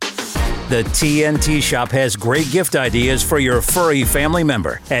The TNT Shop has great gift ideas for your furry family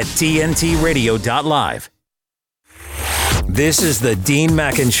member at tntradio.live. This is the Dean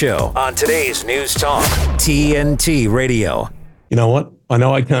Mackin Show on today's News Talk, TNT Radio. You know what? I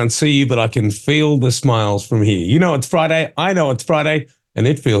know I can't see you, but I can feel the smiles from here. You know it's Friday. I know it's Friday. And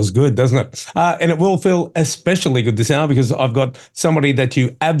it feels good, doesn't it? And it will feel especially good this hour because I've got somebody that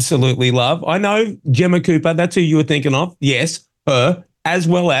you absolutely love. I know Gemma Cooper, that's who you were thinking of. Yes, her, as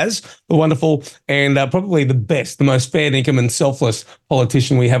well as the wonderful and probably the best, the most fair income and selfless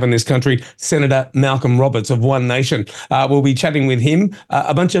politician we have in this country, Senator Malcolm Roberts of One Nation. We'll be chatting with him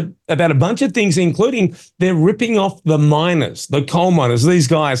about a bunch of things, including they're ripping off the miners, the coal miners. These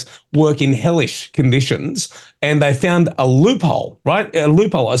guys work in hellish conditions, and they found a loophole, right? A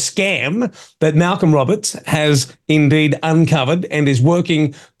loophole, a scam that Malcolm Roberts has indeed uncovered and is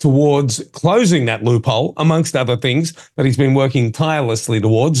working towards closing that loophole, amongst other things that he's been working tirelessly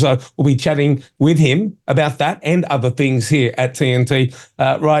towards. So we'll be chatting with him about that and other things here at TNT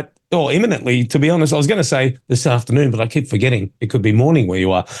imminently, to be honest. I was going to say this afternoon, but I keep forgetting it could be morning where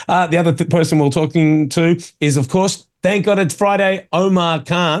you are. The other person we're talking to is, of course, thank God it's Friday, Omar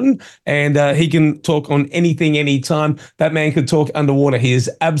Khan, and he can talk on anything, anytime. That man could talk underwater. He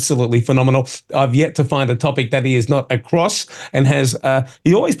is absolutely phenomenal. I've yet to find a topic that he is not across and has,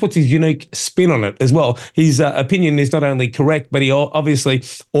 he always puts his unique spin on it as well. His opinion is not only correct, but he obviously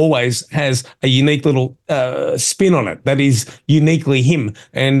always has a unique little spin on it that is uniquely him.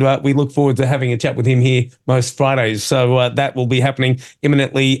 And we look forward to having a chat with him here most Fridays. So that will be happening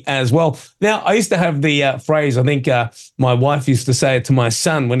imminently as well. Now, I used to have the phrase, I think, my wife used to say it to my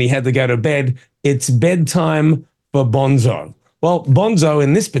son when he had to go to bed, it's bedtime for Bonzo. Well, Bonzo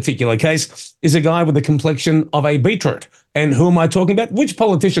in this particular case is a guy with the complexion of a beetroot. And who am I talking about? Which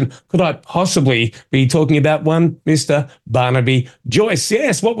politician could I possibly be talking about? One, Mr. Barnaby Joyce.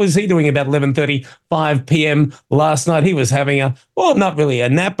 Yes, what was he doing about 11:35 p.m. last night? He was having not really a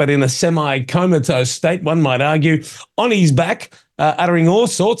nap, but in a semi-comatose state, one might argue, on his back, uttering all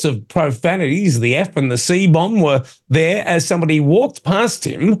sorts of profanities. The F and the C bomb were there as somebody walked past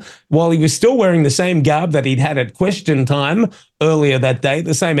him while he was still wearing the same garb that he'd had at question time earlier that day,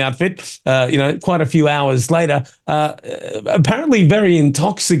 the same outfit, quite a few hours later, apparently very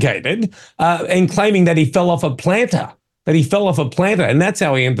intoxicated and claiming that he fell off a planter, and that's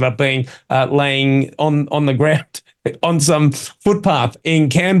how he ended up being laying on the ground on some footpath in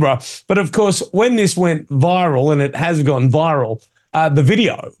Canberra. But of course, when this went viral, and it has gone viral, the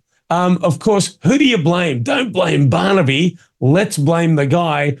video, of course, who do you blame? Don't blame Barnaby. Let's blame the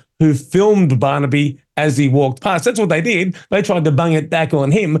guy who filmed Barnaby as he walked past. That's what they did. They tried to bung it back on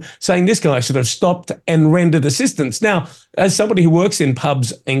him, saying this guy should have stopped and rendered assistance. Now, as somebody who works in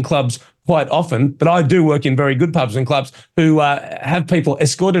pubs and clubs quite often, but I do work in very good pubs and clubs who have people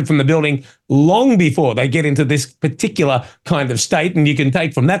escorted from the building long before they get into this particular kind of state, and you can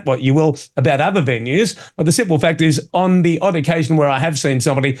take from that what you will about other venues. But the simple fact is, on the odd occasion where I have seen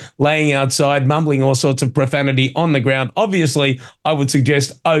somebody laying outside, mumbling all sorts of profanity on the ground, obviously I would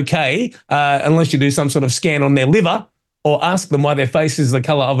suggest, okay, unless you do some sort of scan on their liver, or ask them why their face is the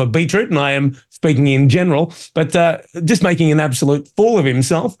colour of a beetroot, and I am speaking in general, but just making an absolute fool of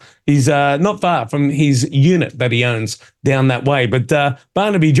himself. He's not far from his unit that he owns down that way. But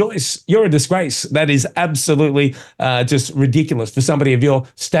Barnaby Joyce, you're a disgrace. That is absolutely just ridiculous for somebody of your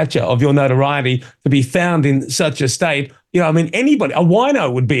stature, of your notoriety, to be found in such a state. Anybody, a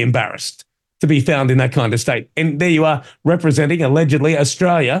wino would be embarrassed to be found in that kind of state. And there you are, representing, allegedly,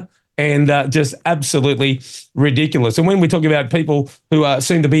 Australia, and just absolutely ridiculous. And when we talk about people who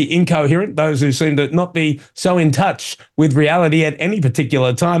seem to be incoherent, those who seem to not be so in touch with reality at any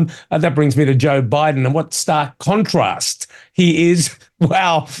particular time, that brings me to Joe Biden and what stark contrast he is,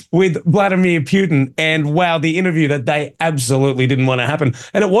 with Vladimir Putin, and the interview that they absolutely didn't want to happen.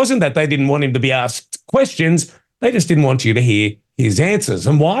 And it wasn't that they didn't want him to be asked questions, they just didn't want you to hear his answers.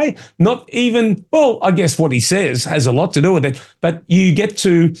 And why? Not even, I guess what he says has a lot to do with it, but you get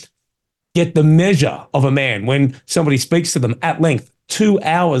to get the measure of a man when somebody speaks to them at length. 2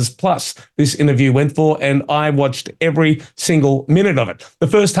 hours plus this interview went for, and I watched every single minute of it. The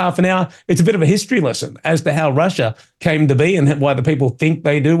first half an hour, it's a bit of a history lesson as to how Russia came to be and why the people think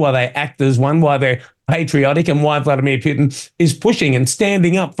they do, why they act as one, why they're patriotic and why Vladimir Putin is pushing and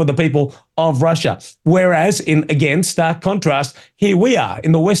standing up for the people of Russia. Whereas, in, again, stark contrast, here we are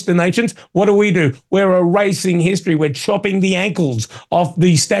in the Western nations. What do? We're erasing history. We're chopping the ankles off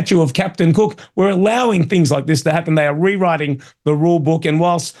the statue of Captain Cook. We're allowing things like this to happen. They are rewriting the rule book. And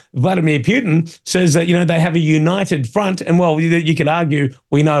whilst Vladimir Putin says that, they have a united front, and well, you could argue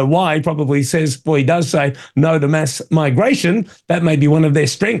we know why. He probably says, well, he does say no to mass migration. That may be one of their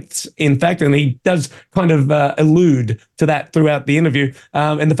strengths, in fact, and he does kind of allude to that throughout the interview,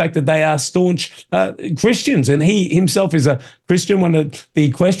 and the fact that they are staunch Christians, and he himself is a Christian. One of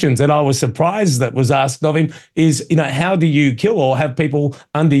the questions that I was surprised that was asked of him is, how do you kill or have people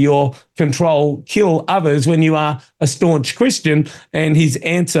under your control kill others when you are a staunch Christian? And his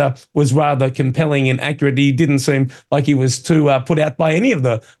answer was rather compelling and accurate. He didn't seem like he was too put out by any of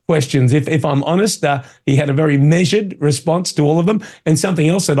the questions. If I'm honest, he had a very measured response to all of them. And something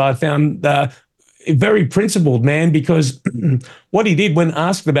else that I found very principled man, because what he did when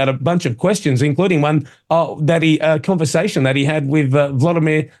asked about a bunch of questions, including one conversation that he had with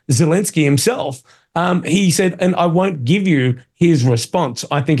Vladimir Zelensky himself, he said, and I won't give you his response.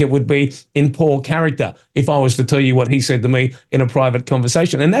 I think it would be in poor character if I was to tell you what he said to me in a private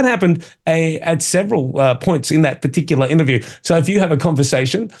conversation. And that happened at several points in that particular interview. So if you have a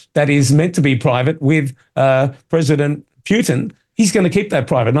conversation that is meant to be private with President Putin, he's going to keep that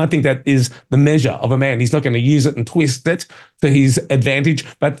private. And I think that is the measure of a man. He's not going to use it and twist it to his advantage.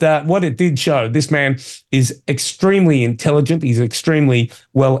 But what it did show, this man is extremely intelligent. He's extremely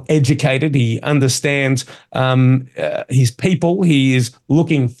well educated. He understands his people. He is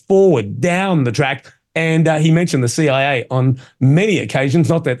looking forward down the track. And he mentioned the CIA on many occasions,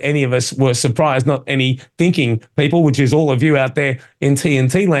 not that any of us were surprised, not any thinking people, which is all of you out there in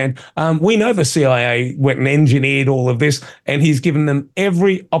TNT land. We know the CIA went and engineered all of this, and he's given them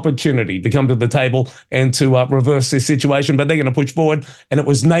every opportunity to come to the table and to reverse this situation, but they're going to push forward. And it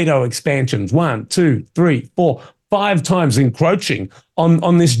was NATO expansions, 1, 2, 3, 4, 5 times encroaching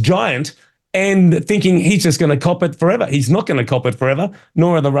on this giant, and thinking he's just going to cop it forever. He's not going to cop it forever,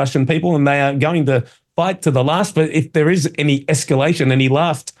 nor are the Russian people, and they are going to fight to the last. But if there is any escalation, and he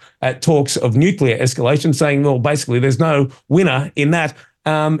laughed at talks of nuclear escalation, saying, well, basically there's no winner in that,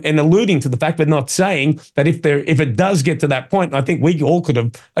 and alluding to the fact, but not saying that if it does get to that point, and I think we all could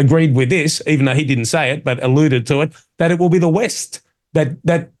have agreed with this, even though he didn't say it, but alluded to it, that it will be the West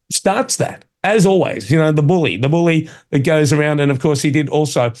that starts that. As always, the bully that goes around. And of course, he did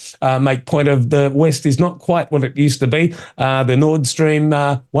also make point of the West is not quite what it used to be. The Nord Stream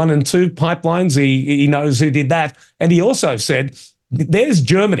 1 and 2 pipelines, he knows who did that. And he also said, there's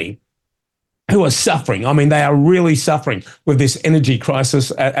Germany, who are suffering. I mean, they are really suffering with this energy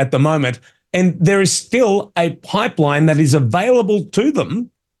crisis at the moment. And there is still a pipeline that is available to them,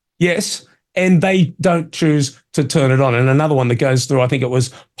 yes, and they don't choose to turn it on. And another one that goes through, I think it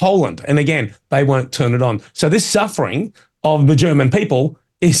was Poland. And again, they won't turn it on. So this suffering of the German people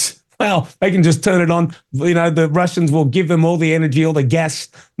is, well, they can just turn it on. The Russians will give them all the energy, all the gas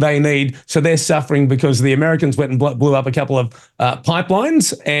they need. So they're suffering because the Americans went and blew up a couple of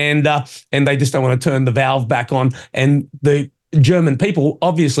pipelines, and they just don't want to turn the valve back on. And the German people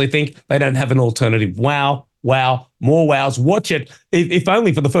obviously think they don't have an alternative. Wow, more wows. Watch it, if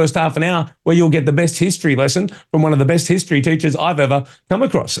only for the first half an hour, where you'll get the best history lesson from one of the best history teachers I've ever come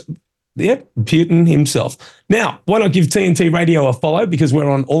across. Yep, Putin himself. Now, why not give TNT Radio a follow? Because we're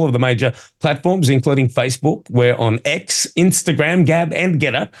on all of the major platforms, including Facebook. We're on X, Instagram, Gab, and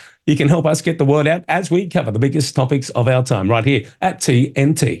Getter. You can help us get the word out as we cover the biggest topics of our time right here at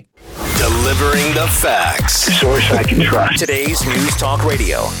TNT. Delivering the facts. The source I can trust. Today's News Talk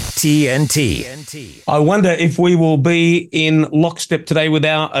Radio, TNT. I wonder if we will be in lockstep today with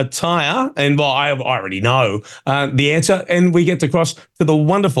our attire. And well, I already know the answer. And we get to cross to the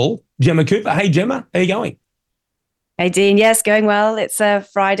wonderful Gemma Cooper. Hey, Gemma, how are you going? Hey, Dean. Yes, going well. It's a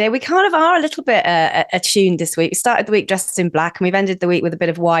Friday. We kind of are a little bit attuned this week. We started the week dressed in black, and we've ended the week with a bit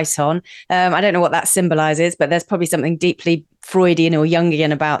of white on. I don't know what that symbolizes, but there's probably something deeply Freudian or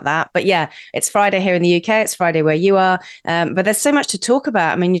Jungian about that. But yeah, it's Friday here in the UK. It's Friday where you are. But there's so much to talk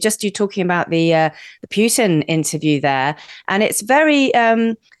about. I mean, you're talking about the Putin interview there, and it's very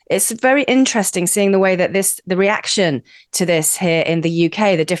interesting seeing the way that the reaction to this here in the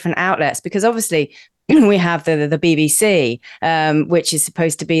UK, the different outlets, because obviously we have the BBC, which is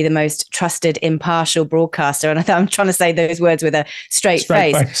supposed to be the most trusted, impartial broadcaster. And I'm trying to say those words with a straight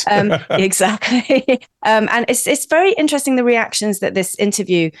face. Exactly. And it's very interesting, the reactions that this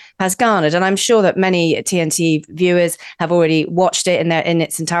interview has garnered. And I'm sure that many TNT viewers have already watched it in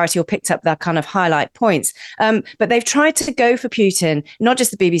its entirety or picked up their kind of highlight points. But they've tried to go for Putin, not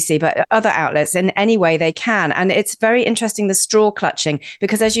just the BBC, but other outlets in any way they can. And it's very interesting, the straw clutching,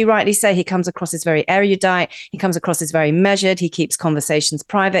 because as you rightly say, he comes across as very erudite. He comes across as very measured. He keeps conversations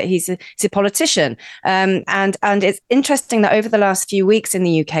private. He's a politician. And it's interesting that over the last few weeks in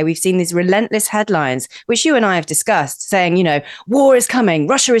the UK, we've seen these relentless headlines, which you and I have discussed, saying, war is coming.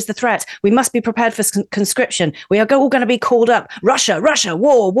 Russia is the threat. We must be prepared for conscription. We are all going to be called up. Russia,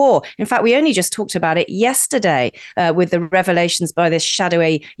 war. In fact, we only just talked about it yesterday with the revelations by this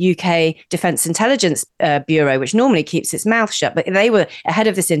shadowy UK Defence Intelligence Bureau, which normally keeps its mouth shut. But they were ahead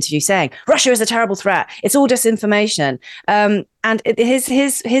of this interview saying, Russia is a terrible threat. It's all disinformation. And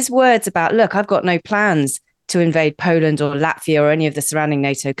his words about, look, I've got no plans to invade Poland or Latvia or any of the surrounding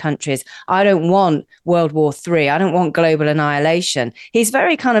NATO countries. I don't want World War III. I don't want global annihilation. He's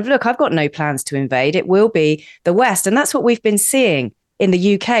very kind of, look, I've got no plans to invade. It will be the West. And that's what we've been seeing in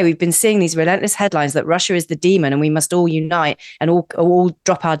the UK. We've been seeing these relentless headlines that Russia is the demon and we must all unite and all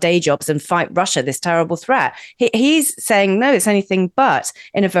drop our day jobs and fight Russia, this terrible threat. He's saying, no, it's anything but,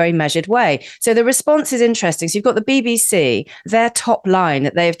 in a very measured way. So the response is interesting. So you've got the BBC, their top line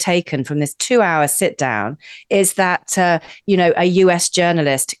that they've taken from this 2-hour sit down is that, a US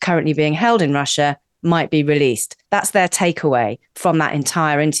journalist currently being held in Russia might be released. That's their takeaway from that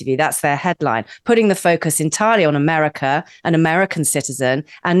entire interview. That's their headline, putting the focus entirely on America, an American citizen,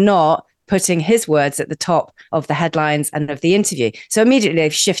 and not putting his words at the top of the headlines and of the interview. So immediately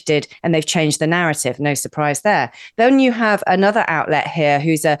they've shifted and they've changed the narrative. No surprise there. Then you have another outlet here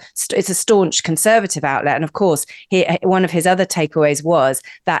it's a staunch conservative outlet. And of course, one of his other takeaways was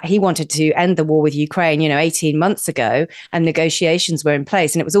that he wanted to end the war with Ukraine, 18 months ago, and negotiations were in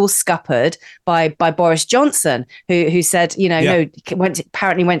place. And it was all scuppered by Boris Johnson, who said,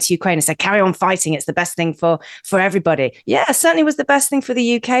 apparently went to Ukraine and said, carry on fighting. It's the best thing for everybody. Yeah, it certainly was the best thing for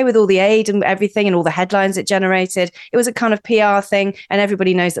the UK with all the aid and everything and all the headlines it generated. It was a kind of PR thing, and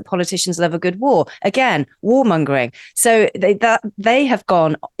everybody knows that politicians love a good war. Again, warmongering. So they have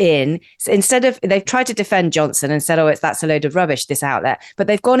gone in, instead of, they've tried to defend Johnson and said, that's a load of rubbish, this outlet. But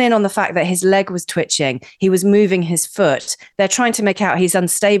they've gone in on the fact that his leg was twitching. He was moving his foot. They're trying to make out he's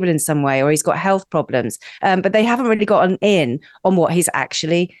unstable in some way or he's got health problems. But they haven't really gotten in on what he's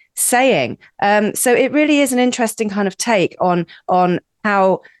actually saying. So it really is an interesting kind of take on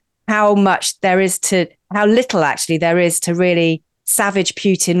how little actually there is to really savage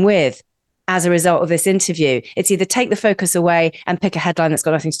Putin with as a result of this interview. It's either take the focus away and pick a headline that's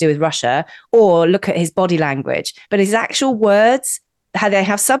got nothing to do with Russia, or look at his body language. But his actual words, how they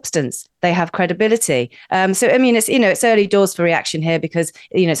have substance, they have credibility. It's early doors for reaction here because,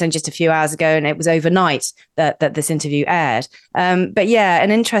 it's only just a few hours ago and it was overnight that this interview aired. But yeah,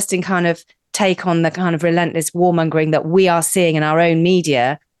 an interesting kind of take on the kind of relentless warmongering that we are seeing in our own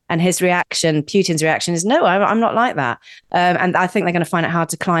media. And his reaction, Putin's reaction, is no, I'm not like that. And I think they're going to find it hard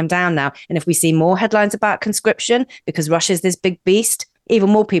to climb down now. And if we see more headlines about conscription, because Russia's this big beast, even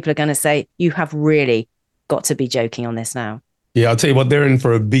more people are going to say, you have really got to be joking on this now. Yeah, I'll tell you what, they're in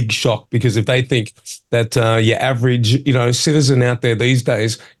for a big shock, because if they think that your average, citizen out there these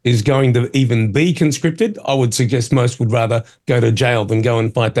days is going to even be conscripted, I would suggest most would rather go to jail than go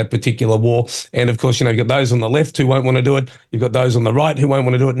and fight that particular war. And of course, you've got those on the left who won't want to do it. You've got those on the right who won't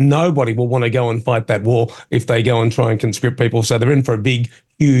want to do it. Nobody will want to go and fight that war if they go and try and conscript people. So they're in for a big,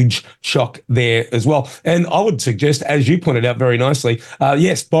 huge shock there as well. And I would suggest, as you pointed out very nicely,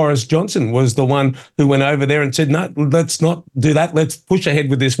 yes, Boris Johnson was the one who went over there and said, no, let's not do that. Let's push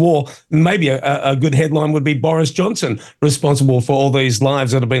ahead with this war. Maybe a good headline would be Boris Johnson responsible for all these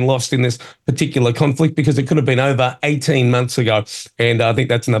lives that have been lost in this particular conflict, because it could have been over 18 months ago. And I think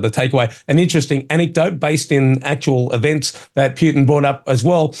that's another takeaway. An interesting anecdote based in actual events that Putin brought up as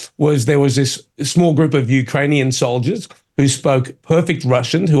well was there was this small group of Ukrainian soldiers who spoke perfect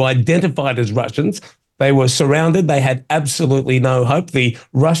Russian, who identified as Russians. They were surrounded. They had absolutely no hope. The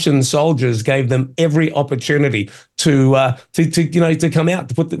Russian soldiers gave them every opportunity to come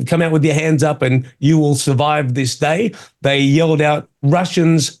out, come out with your hands up, and you will survive this day. They yelled out,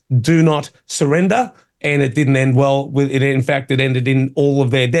 "Russians, do not surrender." And it didn't end well. In fact, it ended in all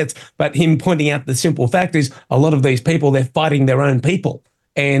of their deaths. But him pointing out the simple fact is, a lot of these people, they're fighting their own people.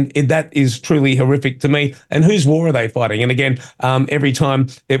 And that is truly horrific to me. And whose war are they fighting? And again, every time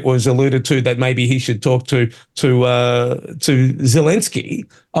it was alluded to that maybe he should talk to Zelensky,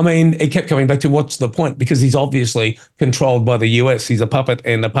 I mean, it kept coming back to what's the point? Because he's obviously controlled by the US. He's a puppet,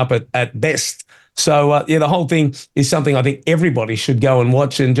 and a puppet at best. So, the whole thing is something I think everybody should go and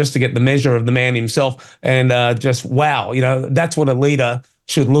watch, and just to get the measure of the man himself, and just, wow, that's what a leader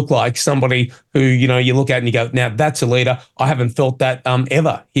should look like. Somebody who, you look at and you go, now that's a leader. I haven't felt that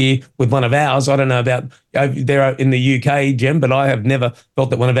ever here with one of ours. I don't know about there in the UK, Jem, but I have never felt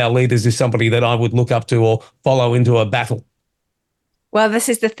that one of our leaders is somebody that I would look up to or follow into a battle. Well, this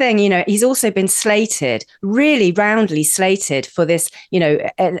is the thing, he's also been slated, really roundly slated for this,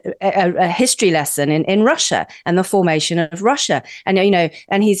 a history lesson in Russia and the formation of Russia. And,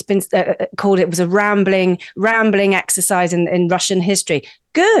 and he's been called, it was a rambling exercise in Russian history.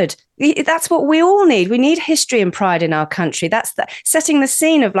 Good. That's what we all need. We need history and pride in our country. That's setting the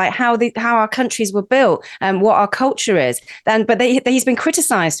scene of like how our countries were built and what our culture is. But he's been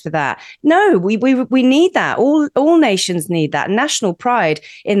criticised for that. No, we need that. All nations need that. National pride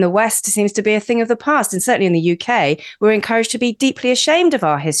in the West seems to be a thing of the past, and certainly in the UK, we're encouraged to be deeply ashamed of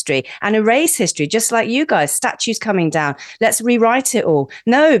our history and erase history, just like you guys. Statues coming down. Let's rewrite it all.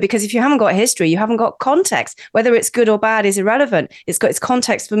 No, because if you haven't got history, you haven't got context. Whether it's good or bad is irrelevant. It's got its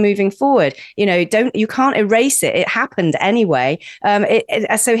context for moving forward. You can't erase it. It happened anyway.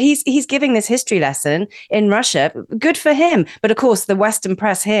 So he's giving this history lesson in Russia. Good for him. But of course, the Western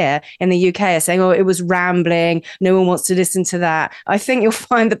press here in the UK are saying, oh, it was rambling. No one wants to listen to that. I think you'll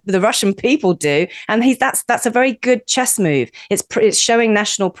find that the Russian people do. And that's a very good chess move. It's showing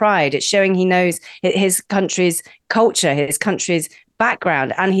national pride. It's showing he knows his country's culture, his country's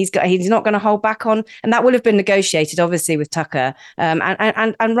background, and he's not going to hold back on, and that will have been negotiated obviously with Tucker,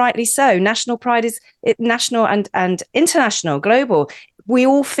 and rightly so. National pride is national and international, global. We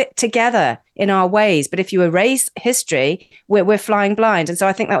all fit together in our ways, but if you erase history, we're flying blind. And so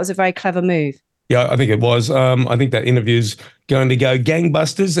I think that was a very clever move. Yeah, I think it was. I think that interview's going to go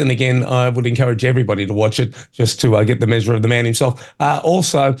gangbusters. And again, I would encourage everybody to watch it just to get the measure of the man himself.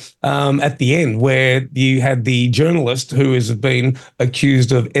 Also, at the end, where you had the journalist who has been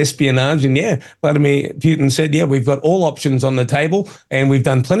accused of espionage. And yeah, Vladimir Putin said, yeah, we've got all options on the table and we've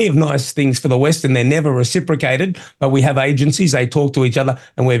done plenty of nice things for the West and they're never reciprocated. But we have agencies, they talk to each other,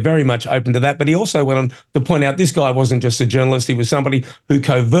 and we're very much open to that. But he also went on to point out this guy wasn't just a journalist. He was somebody who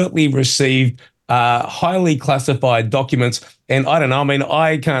covertly received highly classified documents. And I don't know, I mean,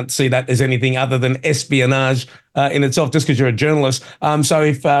 I can't see that as anything other than espionage in itself, just because you're a journalist. So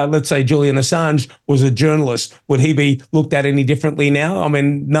if, let's say, Julian Assange was a journalist, would he be looked at any differently now? I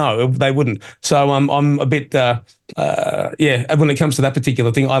mean, no, they wouldn't. So I'm a bit, when it comes to that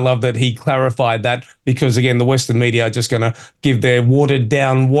particular thing, I love that he clarified that, because, again, the Western media are just going to give their watered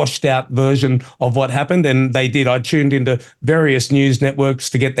down, washed out version of what happened. And they did. I tuned into various news networks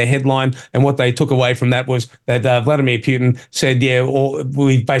to get their headline. And what they took away from that was that Vladimir Putin said, yeah, or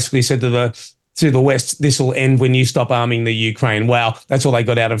we basically said to the West, this will end when you stop arming the Ukraine. Wow, that's all they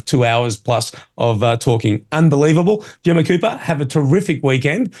got out of 2 hours plus of talking. Unbelievable. Gemma Cooper, have a terrific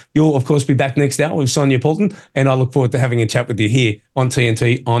weekend. You'll, of course, be back next hour with Sonia Poulton, and I look forward to having a chat with you here on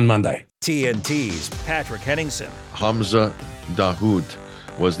TNT on Monday. TNT's Patrick Henningsen. Hamza Dahoud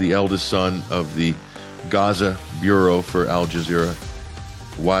was the eldest son of the Gaza bureau for Al Jazeera,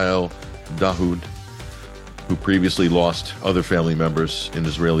 Wael Dahoud, who previously lost other family members in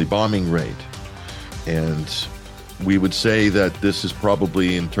Israeli bombing raid. And we would say that this is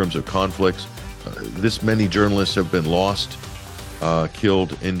probably, in terms of conflicts, this many journalists have been lost,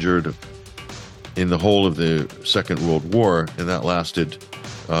 killed, injured in the whole of the Second World War, and that lasted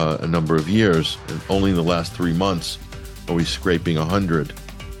a number of years. And only in the last 3 months are we scraping 100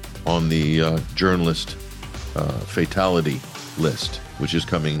 on the journalist fatality list, which is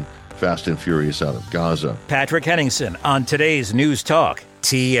coming fast and furious out of Gaza. Patrick Henningsen on today's News Talk,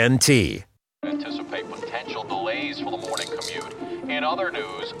 TNT. Anticipate potential delays for the morning commute. In other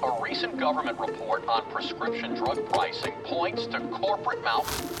news, a recent government report on prescription drug pricing points to corporate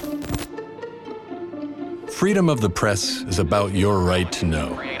Freedom of the press is about your right to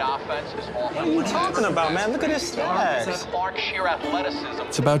know. What are you talking about, man? Look at his stats.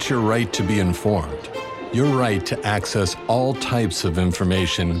 It's about your right to be informed. Your right to access all types of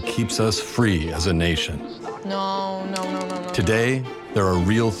information keeps us free as a nation. No. Today, there are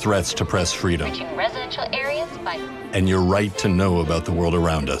real threats to press freedom. Reaching residential areas by... And your right to know about the world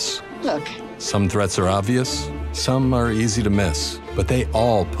around us. Look. Some threats are obvious, some are easy to miss, but they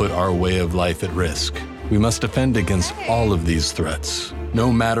all put our way of life at risk. We must defend against all of these threats,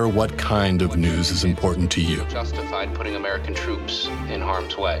 no matter what kind of news is important to you. Justified putting American troops in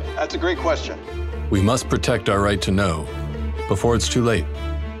harm's way? That's a great question. We must protect our right to know before it's too late.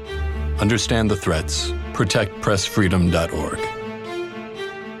 Understand the threats. ProtectPressFreedom.org.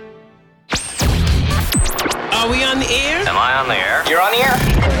 Are we on the air? Am I on the air? You're on the air?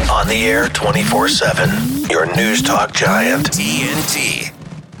 On the air 24/7. Your news talk giant, TNT.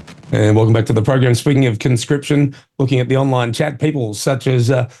 And welcome back to the program. Speaking of conscription, looking at the online chat, people such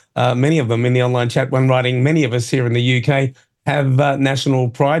as many of them in the online chat, one writing, many of us here in the UK have national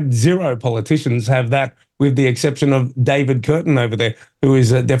pride. Zero politicians have that, with the exception of David Curtin over there, who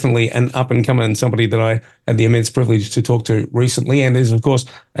is definitely an up-and-comer and somebody that I had the immense privilege to talk to recently, and is, of course,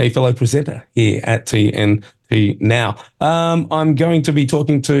 a fellow presenter here at TNT now. I'm going to be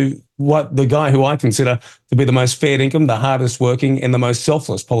talking to the guy who I consider to be the most fair income, the hardest working and the most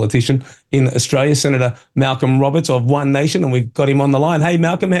selfless politician in Australia, Senator Malcolm Roberts of One Nation, and we've got him on the line. Hey,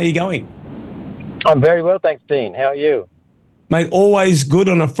 Malcolm, how are you going? I'm very well, thanks, Dean. How are you? Mate, always good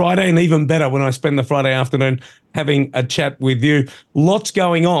on a Friday, and even better when I spend the Friday afternoon having a chat with you. Lots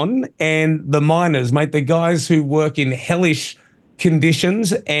going on, and the miners, mate, the guys who work in hellish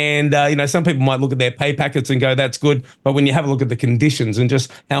conditions, and some people might look at their pay packets and go, that's good, but when you have a look at the conditions and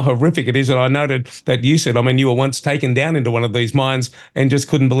just how horrific it is, and I noted that you said, you were once taken down into one of these mines and just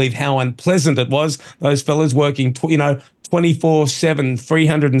couldn't believe how unpleasant it was. Those fellas working 24/7,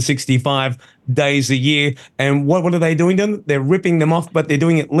 365 days a year, and what are they doing to them? They're ripping them off, but they're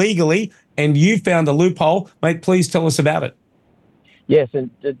doing it legally, and you found a loophole. Mate, please tell us about it. Yes, and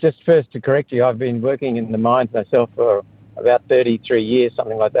just first to correct you, I've been working in the mines myself for about 33 years,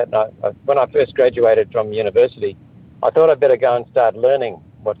 something like that. And when I first graduated from university, I thought I'd better go and start learning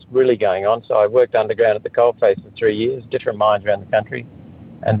what's really going on. So I worked underground at the coalface for 3 years, different mines around the country.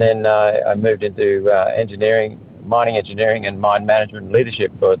 And then I moved into mining engineering and mine management and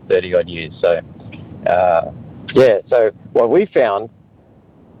leadership for 30 odd years. So, so what we found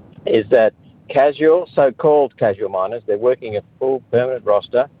is that so-called casual miners, they're working a full permanent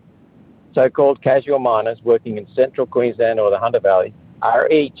roster. So-called casual miners working in central Queensland or the Hunter Valley are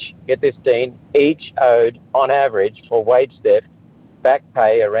each, get this, Dean, each owed on average for wage theft back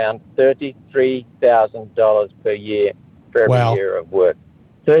pay around $33,000 per year for every year of work.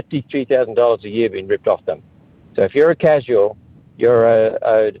 $33,000 a year being ripped off them. So if you're a casual, you're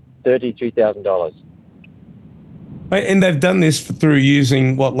owed $33,000. And they've done this through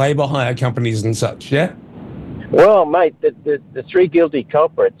using, labour hire companies and such, yeah? Well, mate, the three guilty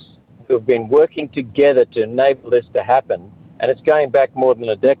culprits who have been working together to enable this to happen, and it's going back more than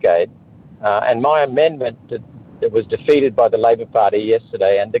a decade, and my amendment that was defeated by the Labor Party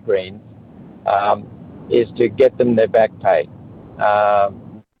yesterday and the Greens is to get them their back pay.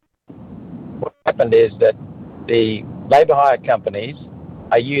 What happened is that the labour hire companies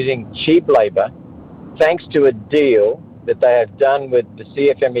are using cheap labour thanks to a deal that they have done with the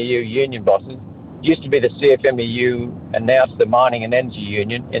CFMEU union bosses. It used to be the CFMEU, and now it's the Mining and Energy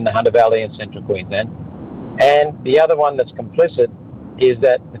Union in the Hunter Valley and Central Queensland. And the other one that's complicit is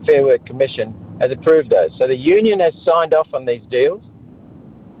that the Fair Work Commission has approved those. So the union has signed off on these deals,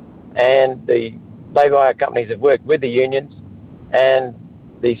 and the labour hire companies have worked with the unions, and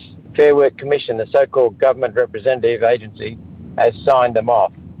the Fair Work Commission, the so-called government representative agency, has signed them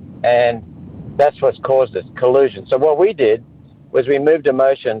off. And that's what's caused this collusion. So what we did was we moved a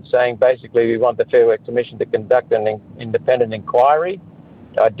motion saying basically we want the Fair Work Commission to conduct an independent inquiry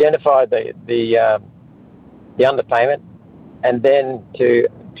to identify the underpayment, and then to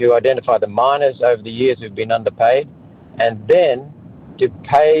identify the miners over the years who've been underpaid, and then to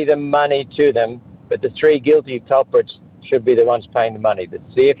pay the money to them. But the three guilty culprits should be the ones paying the money: the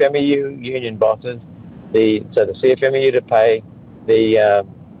CFMEU union bosses, the CFMEU to pay the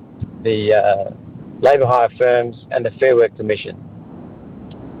labour hire firms, and the Fair Work Commission.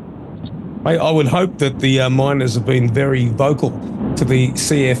 I would hope that the miners have been very vocal to the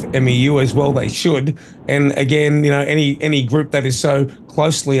CFMEU as well. They should. And again, any group that is so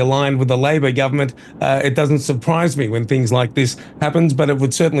closely aligned with the Labor government, it doesn't surprise me when things like this happens, but it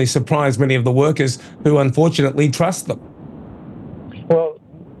would certainly surprise many of the workers who unfortunately trust them. Well,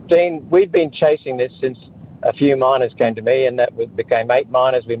 Dean, we've been chasing this since a few miners came to me, and that became 8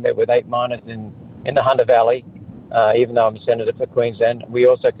 miners. We met with 8 miners in the Hunter Valley. Even though I'm a senator for Queensland, we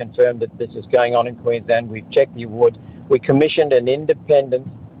also confirmed that this is going on in Queensland. We've checked the award. We commissioned an independent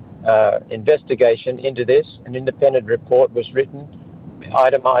investigation into this. An independent report was written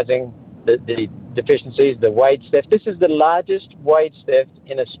itemising the deficiencies, the wage theft. This is the largest wage theft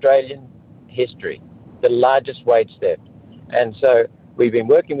in Australian history, the largest wage theft. And so We've been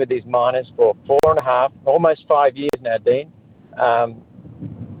working with these miners for 4.5, almost 5 years now, Dean. And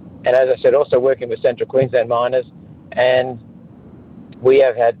as I said, also working with Central Queensland miners. And we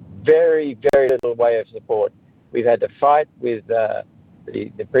have had very, very little way of support. We've had to fight with the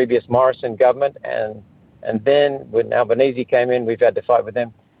previous Morrison government, and then when Albanese came in, we've had to fight with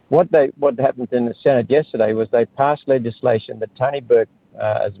them. What happened in the Senate yesterday was they passed legislation that Tony Burke,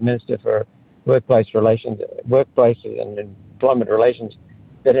 as Minister for Workplaces and Employment Relations,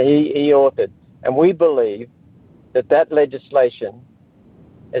 that he authored. And we believe that legislation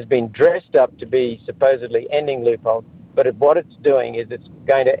has been dressed up to be supposedly ending loopholes, but what it's doing is it's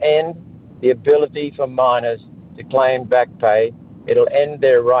going to end the ability for miners to claim back pay. It'll end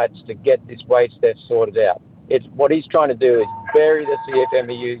their rights to get this wage theft sorted out. What he's trying to do is bury the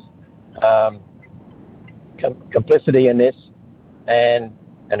CFMEU's complicity in this and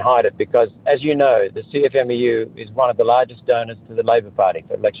hide it, because, as you know, the CFMEU is one of the largest donors to the Labor Party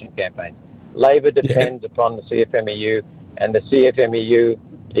for election campaigns. Labor depends upon the CFMEU, and the CFMEU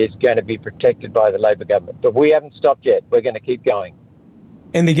is going to be protected by the Labor government. But we haven't stopped yet. We're going to keep going.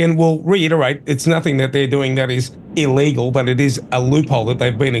 And again, we'll reiterate, it's nothing that they're doing that is illegal, but it is a loophole that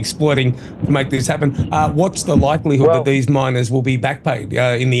they've been exploiting to make this happen. What's the likelihood that these miners will be back paid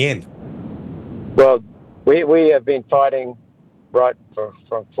in the end? Well, we have been fighting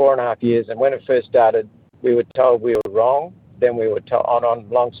from 4.5 years, and when it first started, we were told we were wrong. Then we were told on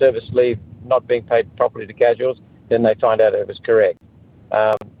long service leave, not being paid properly to casuals. Then they find out it was correct.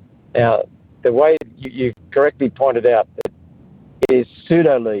 Now, the way you correctly pointed out that it is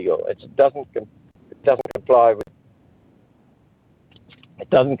pseudo-legal. It doesn't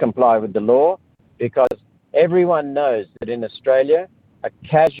comply with the law, because everyone knows that in Australia, a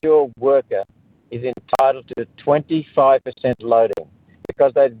casual worker is entitled to 25% loading,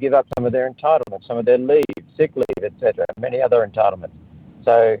 because they give up some of their entitlements, some of their leave, sick leave, etc., many other entitlements.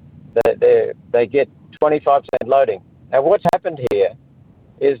 So they get 25% loading. Now, what's happened here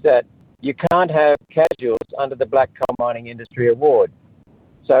is that you can't have casuals under the Black Coal Mining Industry Award.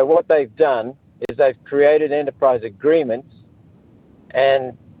 So what they've done is they've created enterprise agreements,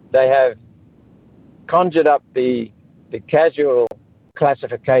 and they have conjured up the casual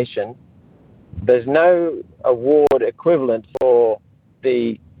classification. There's no award equivalent for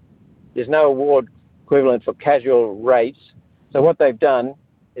casual rates. So what they've done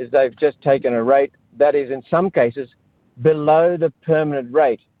is they've just taken a rate that is, in some cases, below the permanent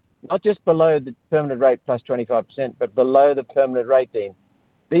rate. Not just below the permanent rate plus 25%, but below the permanent rate, Dean.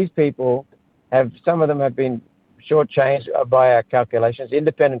 These people some of them have been shortchanged by our calculations,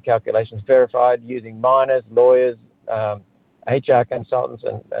 independent calculations, verified using miners, lawyers, HR consultants,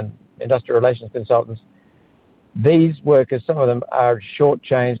 and industrial relations consultants. These workers, some of them, are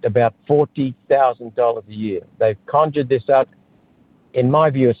shortchanged about $40,000 a year. They've conjured this up. In my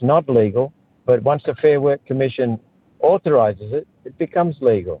view, it's not legal, but once the Fair Work Commission authorizes it, it becomes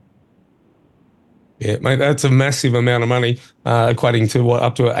legal. Yeah, mate, that's a massive amount of money, equating to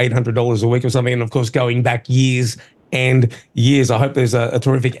up to $800 a week or something. And of course, going back years and years. I hope there's a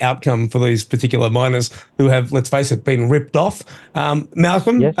terrific outcome for these particular miners who have, let's face it, been ripped off.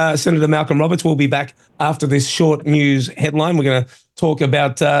 Malcolm, yes. Senator Malcolm Roberts will be back after this short news headline. We're going to talk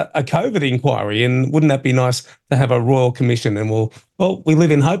about a COVID inquiry, and wouldn't that be nice to have a royal commission? And we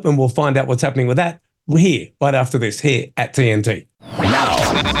live in hope, and we'll find out what's happening with that here, right after this, here at TNT. Now,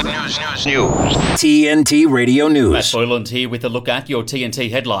 news. TNT Radio News. Matt Boyland here with a look at your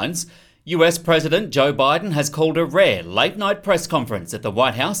TNT headlines. US President Joe Biden has called a rare late-night press conference at the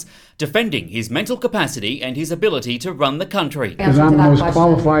White House, defending his mental capacity and his ability to run the country. Because I'm the most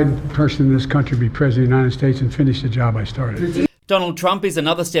qualified person in this country to be President of the United States and finish the job I started. Donald Trump is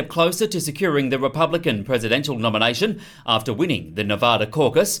another step closer to securing the Republican presidential nomination after winning the Nevada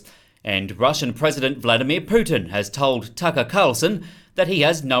caucus. And Russian President Vladimir Putin has told Tucker Carlson that he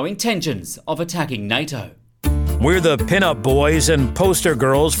has no intentions of attacking NATO. We're the pinup boys and poster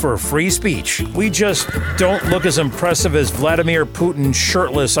girls for free speech. We just don't look as impressive as Vladimir Putin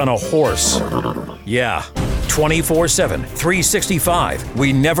shirtless on a horse. Yeah. 24/7, 365.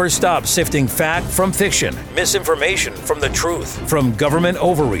 We never stop sifting fact from fiction, misinformation from the truth, from government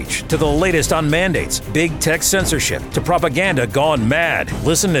overreach to the latest on mandates, big tech censorship to propaganda gone mad.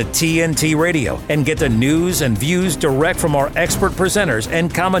 Listen to TNT Radio and get the news and views direct from our expert presenters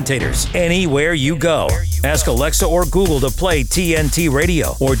and commentators anywhere you go. Ask Alexa or Google to play TNT Radio,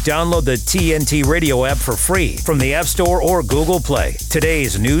 or download the TNT Radio app for free from the App Store or Google Play.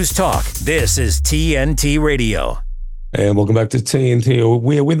 Today's News Talk. This is TNT Radio. And welcome back to TNT.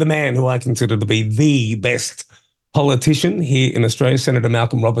 We're with the man who I consider to be the best politician here in Australia, Senator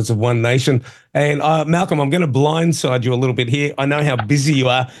Malcolm Roberts of One Nation. And Malcolm, I'm going to blindside you a little bit here. I know how busy you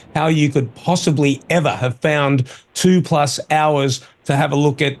are, how you could possibly ever have found 2+ hours to have a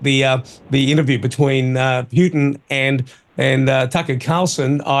look at the interview between Putin and Tucker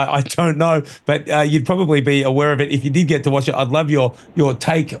Carlson. I don't know, but you'd probably be aware of it if you did get to watch it. I'd love your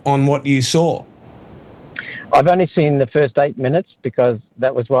take on what you saw. I've only seen the first 8 minutes because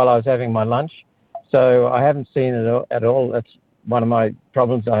that was while I was having my lunch. So I haven't seen it at all. That's one of my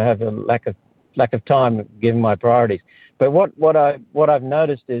problems. I have a lack of time given my priorities. But what I've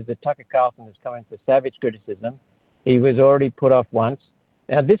noticed is that Tucker Carlson is coming for savage criticism. He was already put off once.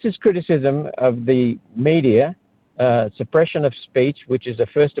 Now this is criticism of the media, suppression of speech, which is a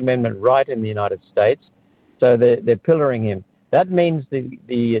First Amendment right in the United States. So they're pillaring him. That means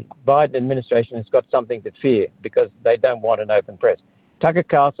the Biden administration has got something to fear because they don't want an open press. Tucker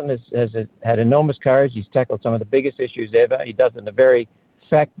Carlson has had enormous courage. He's tackled some of the biggest issues ever. He does it in a very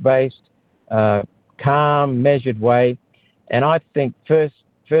fact-based, calm, measured way. And I think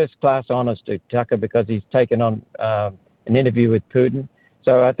first-class honors to Tucker because he's taken on an interview with Putin.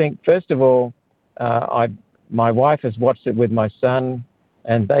 So I think, first of all, my wife has watched it with my son,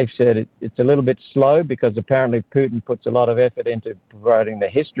 and they've said it's a little bit slow because apparently Putin puts a lot of effort into providing the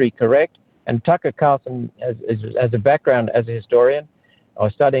history correct. And Tucker Carlson has a background as a historian or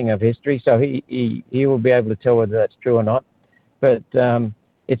studying of history, so he will be able to tell whether that's true or not. But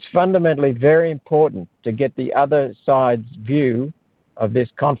it's fundamentally very important to get the other side's view of this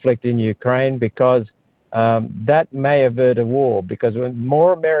conflict in Ukraine because that may avert a war. Because when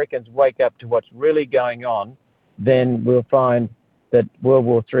more Americans wake up to what's really going on, then we'll find that World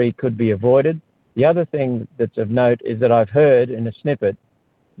War III could be avoided. The other thing that's of note is that I've heard in a snippet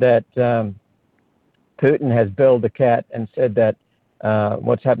that Putin has belled the cat and said that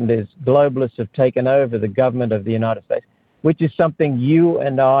what's happened is globalists have taken over the government of the United States, which is something you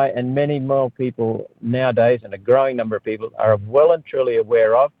and I and many more people nowadays, and a growing number of people, are well and truly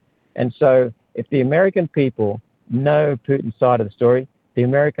aware of. And so if the American people know Putin's side of the story, the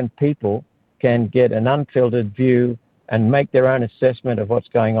American people can get an unfiltered view and make their own assessment of what's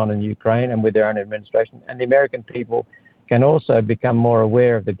going on in Ukraine and with their own administration. And the American people can also become more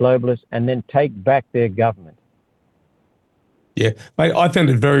aware of the globalists and then take back their government. Yeah, mate, I found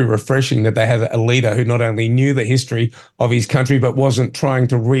it very refreshing that they had a leader who not only knew the history of his country, but wasn't trying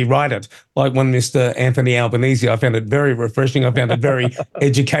to rewrite it like one Mr. Anthony Albanese. I found it very refreshing. I found it very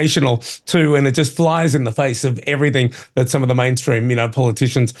educational too, and it just flies in the face of everything that some of the mainstream,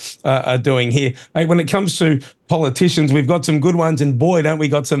 politicians are doing here. Mate, when it comes to politicians, we've got some good ones, and boy, don't we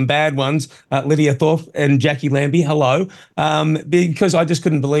got some bad ones. Lydia Thorpe and Jackie Lambie, hello. Because I just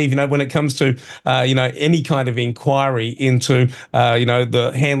couldn't believe, when it comes to, any kind of inquiry into,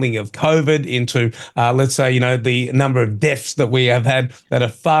 the handling of COVID, into, let's say, the number of deaths that we have had that are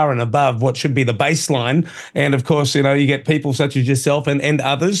far and above what should be the baseline. And of course, you get people such as yourself and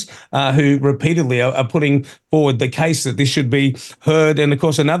others who repeatedly are putting forward the case that this should be heard. And of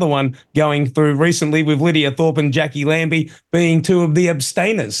course, another one going through recently with Lydia Thorpe and Jackie Lambie being two of the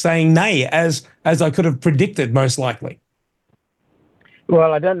abstainers, saying nay, as I could have predicted, most likely.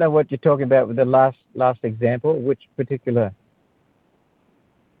 Well, I don't know what you're talking about with the last example. Which particular?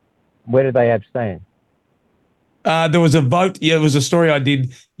 Where did they abstain? There was a vote. Yeah, it was a story I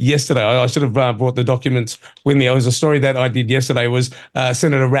did yesterday. I should have brought the documents with me. It was a story that I did yesterday. Was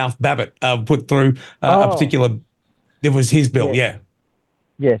Senator Ralph Babbitt put through a particular? It was his bill. Yes.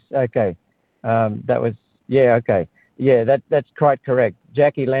 Yeah. Yes. Okay. That was. Yeah. Okay. Yeah. That's quite correct.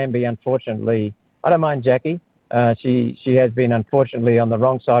 Jackie Lambie, unfortunately, I don't mind Jackie. She has been unfortunately on the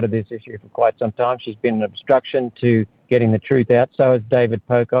wrong side of this issue for quite some time. She's been an obstruction to getting the truth out. So has David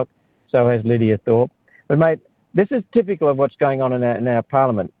Pocock. So has Lydia Thorpe. But mate, this is typical of what's going on in our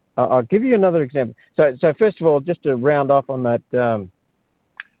parliament. I'll give you another example. So first of all, just to round off on that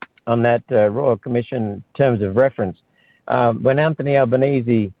Royal Commission terms of reference, when Anthony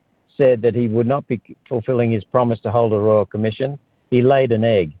Albanese said that he would not be fulfilling his promise to hold a Royal Commission, he laid an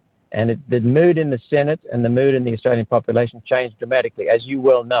egg. And the mood in the Senate and the mood in the Australian population changed dramatically, as you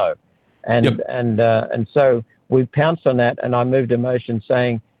well know. And so we pounced on that, and I moved a motion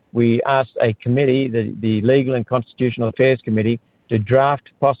saying we asked a committee, the Legal and Constitutional Affairs Committee, to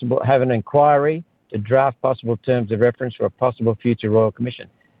have an inquiry to draft possible terms of reference for a possible future Royal Commission.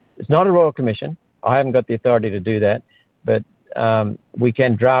 It's not a Royal Commission. I haven't got the authority to do that, but we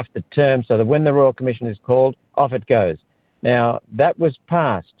can draft the terms so that when the Royal Commission is called, off it goes. Now, that was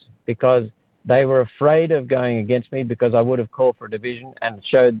passed because they were afraid of going against me because I would have called for a division and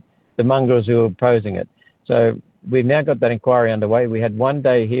showed the mongrels who were opposing it. So we've now got that inquiry underway. We had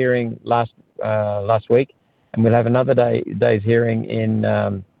one-day hearing last week, and we'll have another day's hearing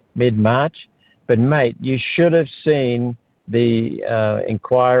in mid-March. But, mate, you should have seen the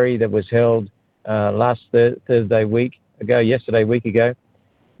inquiry that was held yesterday, week ago.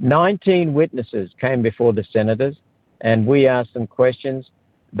 19 witnesses came before the senators, and we asked them questions.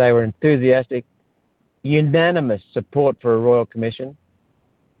 They were enthusiastic, unanimous support for a royal commission,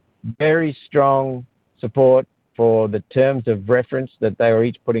 very strong support for the terms of reference that they were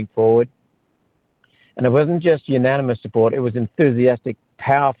each putting forward. And it wasn't just unanimous support, it was enthusiastic,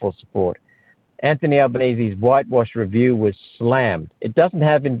 powerful support. Anthony Albanese's whitewash review was slammed. It doesn't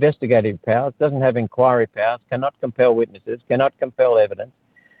have investigative powers, doesn't have inquiry powers, cannot compel witnesses, cannot compel evidence.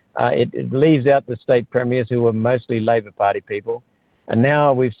 It leaves out the state premiers, who were mostly Labor Party people. And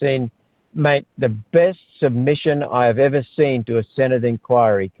now we've seen, mate, the best submission I have ever seen to a Senate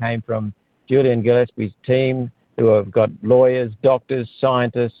inquiry came from Julian Gillespie's team, who have got lawyers, doctors,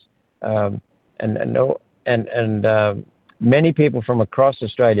 scientists, and many people from across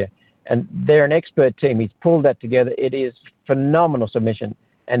Australia. And they're an expert team. He's pulled that together. It is phenomenal submission.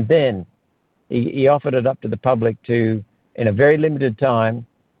 And then he offered it up to the public to, in a very limited time,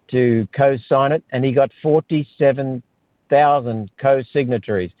 to co-sign it. And he got 47,000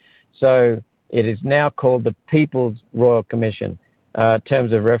 co-signatories. So it is now called the People's Royal Commission,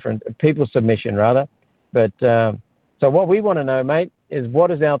 terms of reference, People's Submission, rather. But so what we want to know, mate, is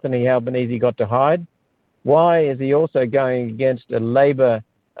what has Anthony Albanese got to hide? Why is he also going against a Labor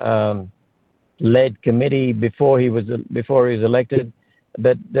led committee before he was elected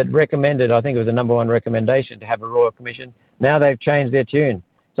that recommended, I think it was the number one recommendation, to have a royal commission? Now they've changed their tune.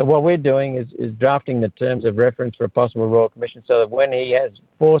 So what we're doing is drafting the terms of reference for a possible royal commission, so that when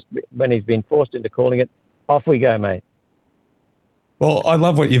he's been forced into calling it, off we go, mate. Well, I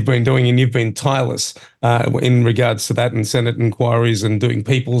love what you've been doing, and you've been tireless in regards to that, and Senate inquiries and doing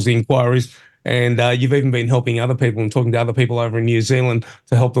people's inquiries. And you've even been helping other people and talking to other people over in New Zealand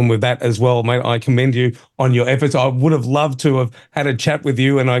to help them with that as well, mate. I commend you on your efforts. I would have loved to have had a chat with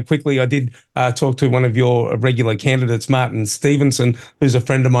you, and I did talk to one of your regular candidates, Martin Stevenson, who's a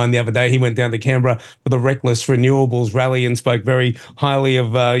friend of mine the other day. He went down to Canberra for the Reckless Renewables rally and spoke very highly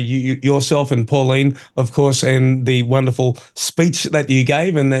of yourself and Pauline, of course, and the wonderful speech that you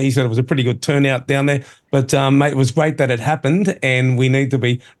gave. And he said it was a pretty good turnout down there. But, mate, it was great that it happened, and we need to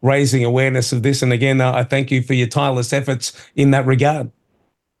be raising awareness of this. And again, I thank you for your tireless efforts in that regard.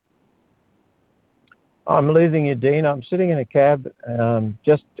 I'm losing you, Dean. I'm sitting in a cab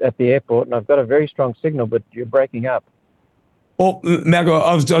just at the airport, and I've got a very strong signal, but you're breaking up. Well, Malcolm,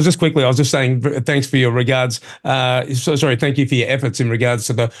 I was just saying thanks for your regards. Thank you for your efforts in regards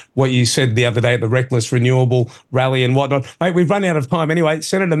to what you said the other day at the Reckless Renewable rally and whatnot. Mate, we've run out of time anyway.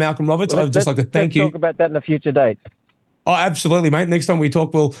 Senator Malcolm Roberts, I'd just like to thank you. Let's talk about that in a future date. Oh, absolutely, mate. Next time we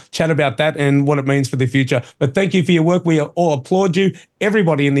talk, we'll chat about that and what it means for the future. But thank you for your work. We all applaud you.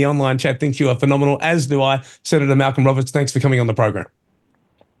 Everybody in the online chat thinks you are phenomenal, as do I. Senator Malcolm Roberts, thanks for coming on the program.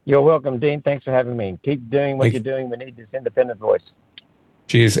 You're welcome, Dean. Thanks for having me. Keep doing what you're doing. We need this independent voice.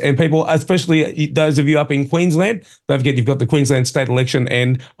 Cheers. And people, especially those of you up in Queensland, don't forget you've got the Queensland state election.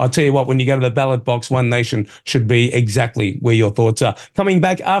 And I'll tell you what, when you go to the ballot box, One Nation should be exactly where your thoughts are. Coming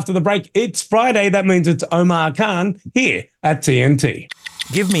back after the break, it's Friday. That means it's Omar Khan here at TNT.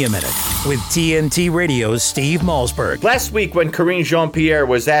 Give me a minute with TNT Radio's Steve Malzberg. Last week, when Karine Jean-Pierre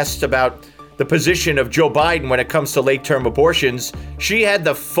was asked about the position of Joe Biden when it comes to late-term abortions, she had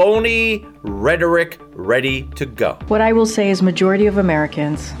the phony rhetoric ready to go. What I will say is majority of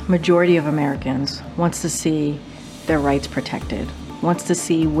Americans wants to see their rights protected, wants to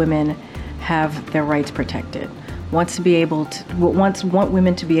see women have their rights protected, want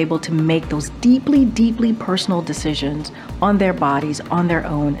women to be able to make those deeply, deeply personal decisions on their bodies, on their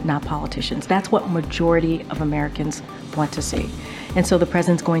own, not politicians. That's what majority of Americans want to see. And so the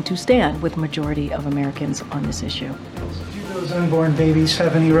president's going to stand with majority of Americans on this issue. Do those unborn babies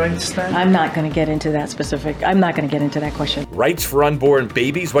have any rights then? I'm not going to get into that question. Rights for unborn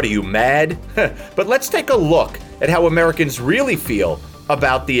babies? What are you, mad? But let's take a look at how Americans really feel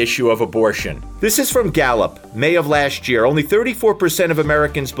about the issue of abortion. This is from Gallup, May of last year. Only 34% of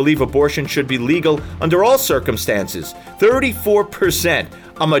Americans believe abortion should be legal under all circumstances. 34%.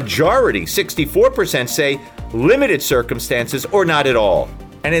 A majority, 64%, say limited circumstances or not at all.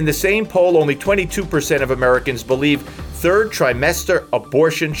 And in the same poll, only 22% of Americans believe third trimester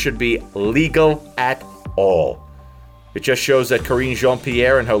abortion should be legal at all. It just shows that Karine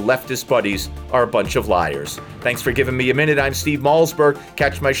Jean-Pierre and her leftist buddies are a bunch of liars. Thanks for giving me a minute. I'm Steve Malzberg.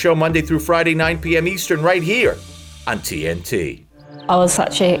 Catch my show Monday through Friday, 9 p.m. Eastern, right here on TNT. I was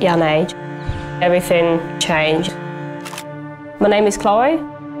such a young age. Everything changed. My name is Chloe.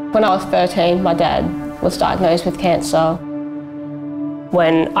 When I was 13, my dad was diagnosed with cancer.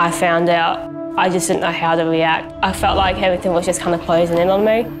 When I found out, I just didn't know how to react. I felt like everything was just kind of closing in on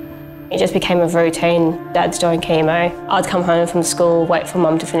me. It just became a routine. Dad's doing chemo. I'd come home from school, wait for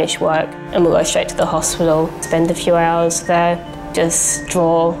Mum to finish work, and we'll go straight to the hospital, spend a few hours there, just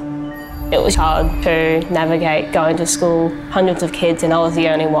draw. It was hard to navigate going to school, hundreds of kids, and I was the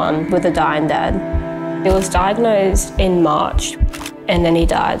only one with a dying dad. He was diagnosed in March, and then he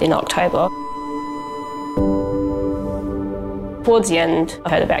died in October. Towards the end, I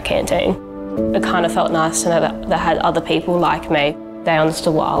heard about Canteen. It kind of felt nice to know that I had other people like me. They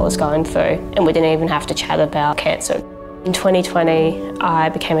understood what I was going through, and we didn't even have to chat about cancer. In 2020, I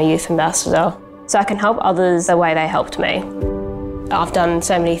became a youth ambassador, so I can help others the way they helped me. I've done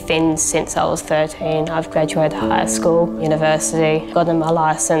so many things since I was 13. I've graduated high school, university, gotten my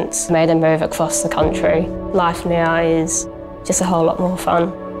licence, made a move across the country. Life now is just a whole lot more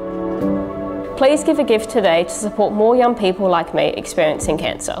fun. Please give a gift today to support more young people like me experiencing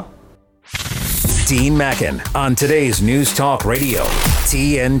cancer. Dean Mackin on today's News Talk Radio,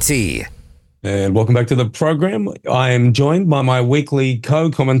 TNT. And welcome back to the program. I am joined by my weekly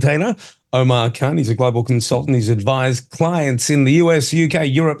co-commentator, Omar Khan. He's a global consultant. He's advised clients in the US, UK,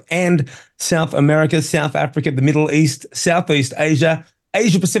 Europe, and South America, South Africa, the Middle East, Southeast Asia,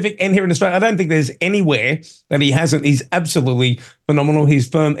 Asia Pacific, and here in Australia. I don't think there's anywhere that he hasn't. He's absolutely phenomenal. His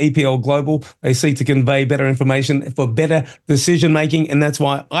firm, EPL Global, they seek to convey better information for better decision-making, and that's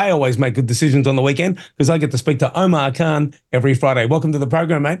why I always make good decisions on the weekend, because I get to speak to Omar Khan every Friday. Welcome to the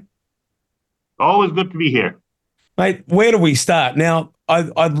program, mate. Always good to be here. Mate, where do we start? Now,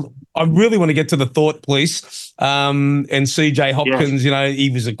 I really want to get to the thought police and CJ Hopkins. Yes. He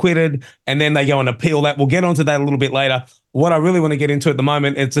was acquitted, and then they go and appeal that. We'll get onto that a little bit later. What I really want to get into at the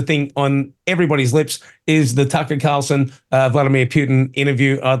moment, it's a thing on everybody's lips, is the Tucker Carlson, Vladimir Putin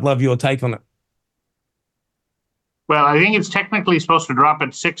interview. I'd love your take on it. Well, I think it's technically supposed to drop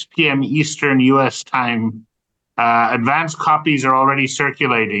at 6 p.m. Eastern U.S. time. Advanced copies are already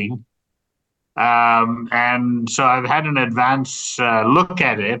circulating. And so I've had an advance look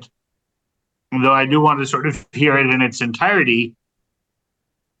at it, though I do want to sort of hear it in its entirety.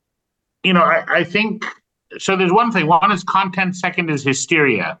 I think, so there's one thing. One is content, second is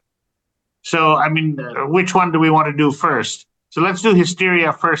hysteria. So, which one do we want to do first? So let's do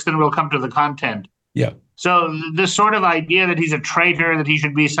hysteria first, then we'll come to the content. Yeah. So this sort of idea that he's a traitor, that he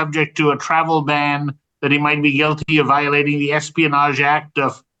should be subject to a travel ban, that he might be guilty of violating the Espionage Act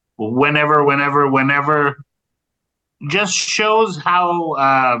of whenever, just shows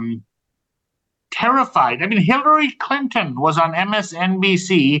how terrified. Hillary Clinton was on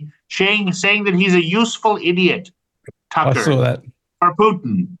MSNBC saying that he's a useful idiot, Tucker, I saw that. for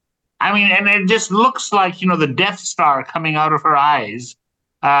Putin. And it just looks like, the Death Star coming out of her eyes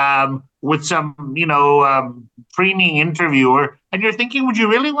with some, preening interviewer. And you're thinking, would you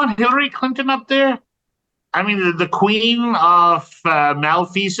really want Hillary Clinton up there? The queen of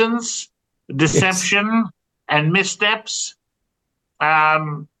malfeasance, deception, yes, and missteps,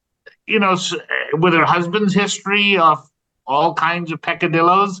 with her husband's history of all kinds of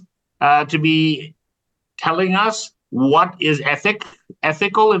peccadillos, to be telling us what is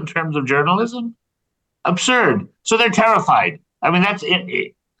ethical in terms of journalism? Absurd. So they're terrified. That's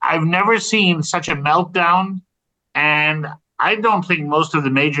it. I've never seen such a meltdown, and I don't think most of the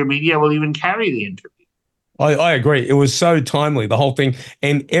major media will even carry the interview. I agree. It was so timely, the whole thing.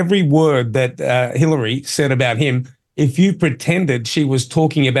 And every word that Hillary said about him, if you pretended she was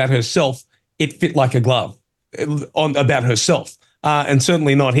talking about herself, it fit like a glove about herself. And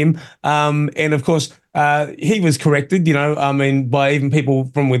certainly not him. And of course, he was corrected, by even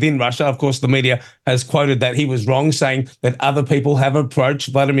people from within Russia. Of course, the media has quoted that he was wrong, saying that other people have approached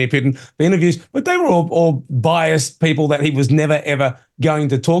Vladimir Putin for interviews, but they were all biased people that he was never, ever going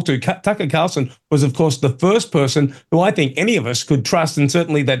to talk to. Tucker Carlson was, of course, the first person who I think any of us could trust, and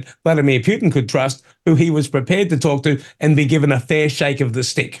certainly that Vladimir Putin could trust, who he was prepared to talk to and be given a fair shake of the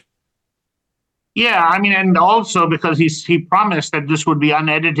stick. Yeah, and also because he promised that this would be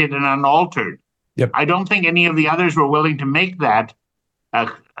unedited and unaltered. Yep. I don't think any of the others were willing to make that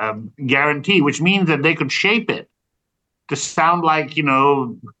guarantee, which means that they could shape it to sound like,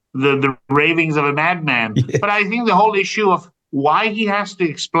 the ravings of a madman. Yeah. But I think the whole issue of why he has to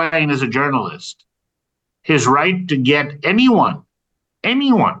explain as a journalist his right to get anyone,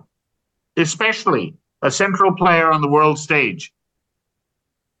 especially a central player on the world stage,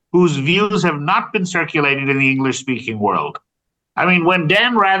 whose views have not been circulated in the English-speaking world. When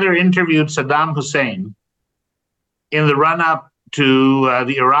Dan Rather interviewed Saddam Hussein in the run-up to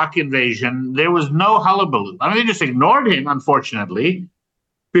the Iraq invasion, there was no hullabaloo. They just ignored him, unfortunately.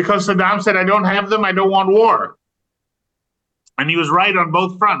 because Saddam said, I don't have them, I don't want war. And he was right on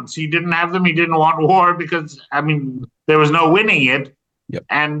both fronts. He didn't have them, he didn't want war because, I mean, there was no winning it. Yep.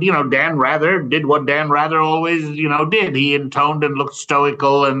 And, you know, Dan Rather did what Dan Rather always, you know, did. He intoned and looked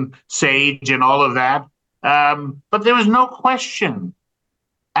stoical and sage and all of that. But there was no question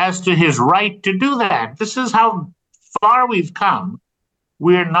as to his right to do that. This is how far we've come.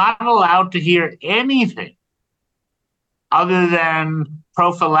 We're not allowed to hear anything other than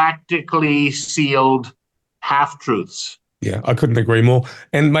prophylactically sealed half-truths. Yeah, I couldn't agree more.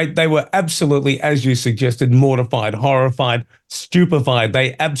 And mate, they were absolutely, as you suggested, mortified, horrified, stupefied.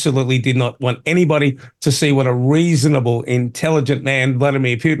 They absolutely did not want anybody to see what a reasonable, intelligent man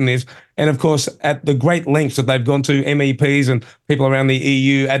Vladimir Putin is. And of course, at the great lengths that they've gone to, MEPs and people around the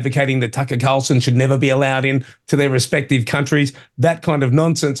EU advocating that Tucker Carlson should never be allowed in to their respective countries, that kind of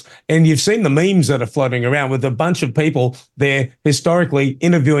nonsense. And you've seen the memes that are floating around with a bunch of people there historically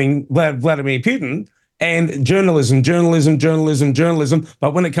interviewing Vladimir Putin. And journalism.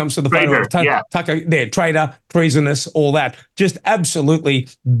 But when it comes to the photo of Tucker, traitor, treasonous, all that, just absolutely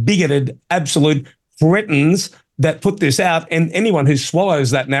bigoted, absolute cretins that put this out. And anyone who swallows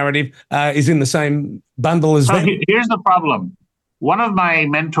that narrative is in the same bundle as them. Here's the problem. One of my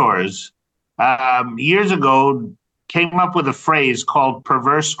mentors years ago came up with a phrase called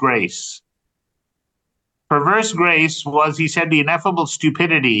perverse grace. Perverse grace was, he said, the ineffable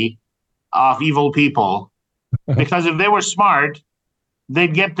stupidity of evil people, because if they were smart,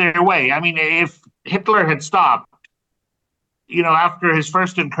 they'd get their way. I mean, if Hitler had stopped, you know, after his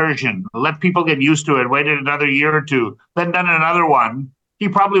first incursion, let people get used to it, waited another year or two, then done another one, he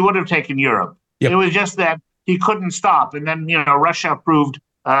probably would have taken Europe. Yep. It was just that he couldn't stop. And then, you know, Russia proved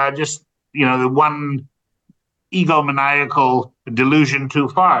just, you know, the one egomaniacal delusion too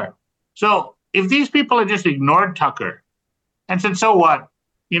far. So if these people had just ignored Tucker and said, so what?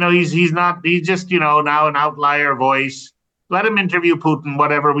 You know, he's just, you know, now an outlier voice. Let him interview Putin,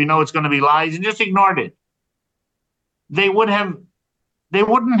 whatever. We know it's going to be lies, and just ignored it. They wouldn't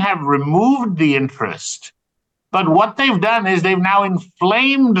have removed the interest. But what they've done is they've now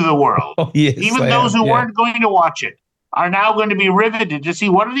inflamed the world. Oh, yes, even those who weren't going to watch it are now going to be riveted to see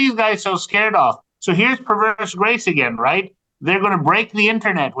what are these guys so scared of. So here's perverse grace again, right? They're going to break the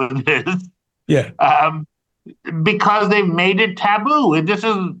internet with this. Yeah. Because they've made it taboo. This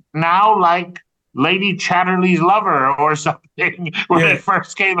is now like Lady Chatterley's Lover or something when it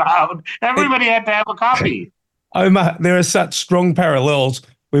first came out. Everybody had to have a copy. Omar, there are such strong parallels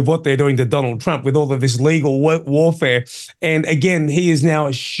with what they're doing to Donald Trump with all of this legal warfare. And again, he is now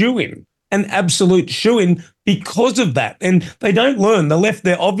a shoo-in, an absolute shoo-in because of that. And they don't learn. The left,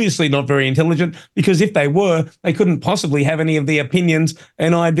 they're obviously not very intelligent, because if they were, they couldn't possibly have any of the opinions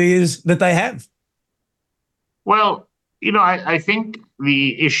and ideas that they have. Well, you know, I think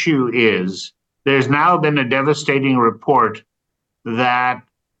the issue is there's now been a devastating report that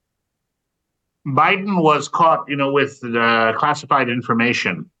Biden was caught, you know, with classified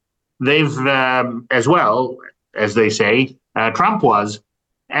information. They've, as well, as they say, Trump was,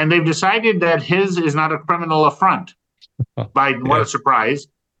 and they've decided that his is not a criminal affront. Biden, what a surprise.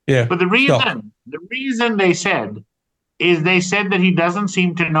 Yeah. But the reason they said is they said that he doesn't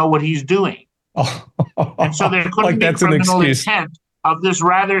seem to know what he's doing. And so there couldn't be criminal intent of this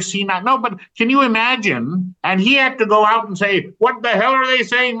rather senile. No, but can you imagine? And he had to go out and say, what the hell are they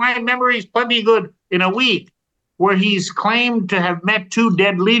saying? My memory's plenty good, in a week, where he's claimed to have met two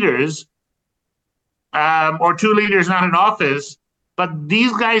dead leaders, or two leaders not in office. But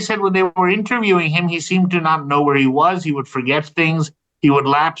these guys said when they were interviewing him, he seemed to not know where he was. He would forget things. He would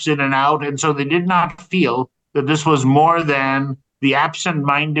lapse in and out. And so they did not feel that this was more than the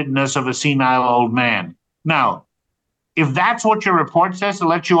absent-mindedness of a senile old man. Now, if that's what your report says to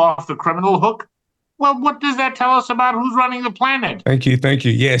let you off the criminal hook, well, what does that tell us about who's running the planet? Thank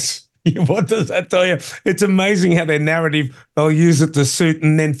you. Yes. What does that tell you? It's amazing how their narrative, they'll use it to suit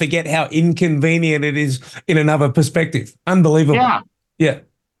and then forget how inconvenient it is in another perspective. Unbelievable. Yeah.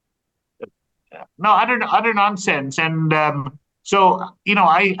 No, utter nonsense. And so, you know,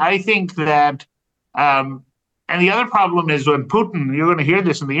 I think that, and the other problem is when Putin, you're going to hear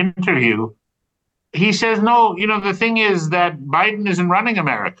this in the interview, he says, no, you know, the thing is that Biden isn't running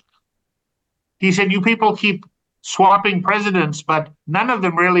America. He said, you people keep swapping presidents, but none of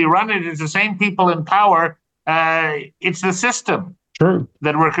them really run it. It's the same people in power. It's the system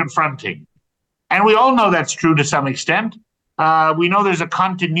that we're confronting. And we all know that's true to some extent. We know there's a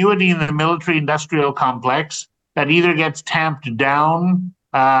continuity in the military-industrial complex that either gets tamped down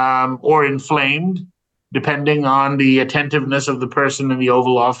or inflamed, depending on the attentiveness of the person in the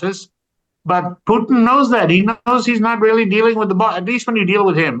Oval Office. But Putin knows that. He knows he's not really dealing with the boss. At least when you deal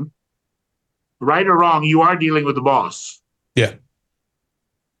with him, right or wrong, you are dealing with the boss. Yeah.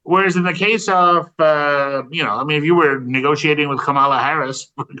 Whereas in the case of, if you were negotiating with Kamala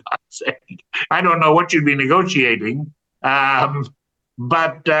Harris, for God's sake, I don't know what you'd be negotiating,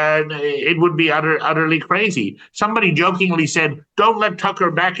 but it would be utterly crazy. Somebody jokingly said, don't let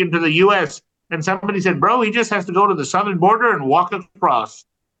Tucker back into the U.S. And somebody said, bro, he just has to go to the southern border and walk across.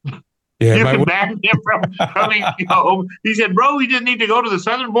 Yeah, you can ban him from coming home. He said, bro, we just need to go to the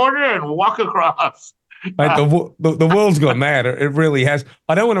southern border and walk across. Mate, the world's gone mad. It really has.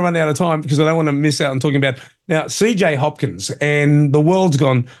 I don't want to run out of time because I don't want to miss out on talking about now CJ Hopkins, and the world's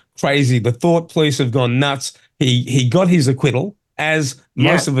gone crazy. The thought police have gone nuts. He got his acquittal, as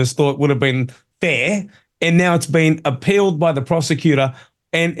most of us thought would have been fair, and now it's been appealed by the prosecutor.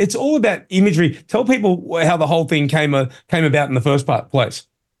 And it's all about imagery. Tell people how the whole thing came about in the first place.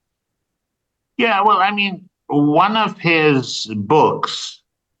 Yeah, well, I mean, one of his books,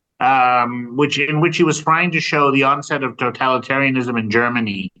 in which he was trying to show the onset of totalitarianism in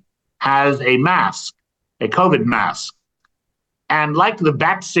Germany, has a mask, a COVID mask. And like the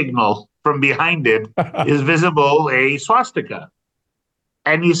bat signal from behind it is visible a swastika.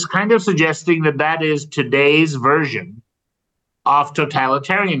 And he's kind of suggesting that that is today's version of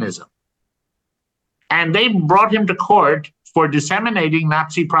totalitarianism. And they brought him to court for disseminating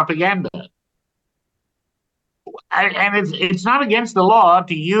Nazi propaganda. And it's not against the law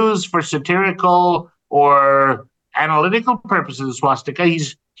to use for satirical or analytical purposes the swastika.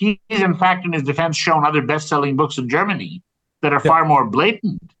 He's in fact, in his defense, shown other best-selling books in Germany that are far more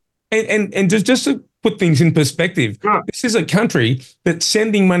blatant. And just to put things in perspective, This is a country that's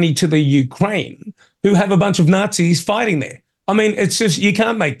sending money to the Ukraine, who have a bunch of Nazis fighting there. I mean, it's just, you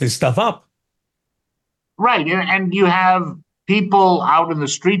can't make this stuff up. Right, and you have people out in the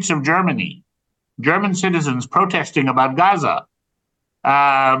streets of Germany, German citizens protesting about Gaza,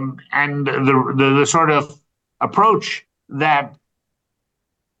 and the sort of approach that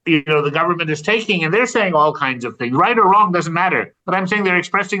the government is taking, and they're saying all kinds of things, right or wrong doesn't matter. But I'm saying they're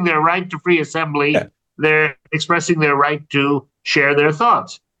expressing their right to free assembly. Yeah. They're expressing their right to share their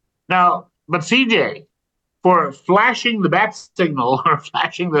thoughts. Now, but CJ, for flashing the bat signal or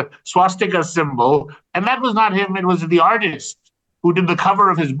flashing the swastika symbol, and that was not him; it was the artist who did the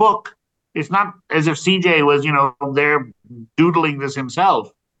cover of his book. It's not as if CJ was, there doodling this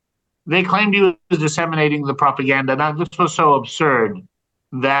himself. They claimed he was disseminating the propaganda. Now, this was so absurd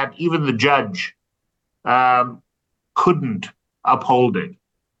that even the judge couldn't uphold it.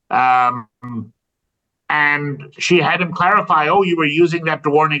 And she had him clarify, oh, you were using that to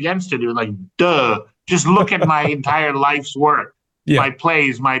warn against it. He was like, duh, just look at my entire life's work, my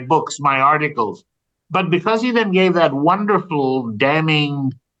plays, my books, my articles. But because he then gave that wonderful,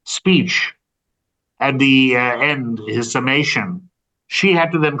 damning speech at the end, his summation, she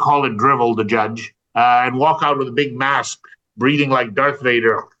had to then call it drivel, the judge, and walk out with a big mask, breathing like Darth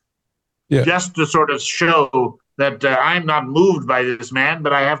Vader, just to sort of show that I'm not moved by this man,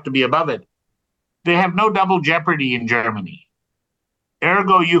 but I have to be above it. They have no double jeopardy in Germany.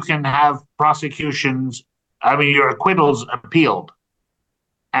 Ergo, you can have prosecutions, your acquittals appealed.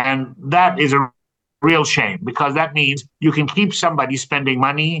 And that is a real shame, because that means you can keep somebody spending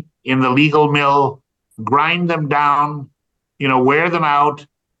money in the legal mill, grind them down, wear them out.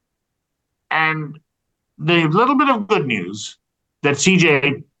 And the little bit of good news that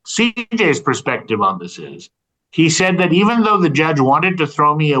CJ's perspective on this is, he said that even though the judge wanted to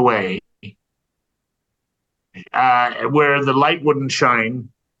throw me away, where the light wouldn't shine,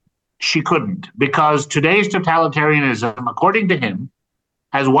 she couldn't, because today's totalitarianism, according to him,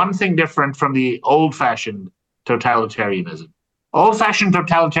 has one thing different from the old-fashioned totalitarianism. Old-fashioned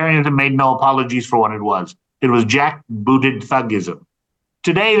totalitarianism made no apologies for what it was. It was jackbooted thugism.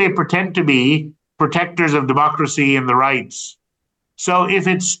 Today, they pretend to be protectors of democracy and the rights. So if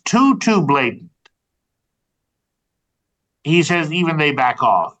it's too blatant, he says even they back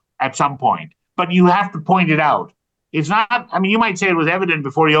off at some point. But you have to point it out. It's not, you might say it was evident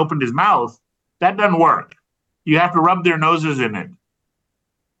before he opened his mouth. That doesn't work. You have to rub their noses in it.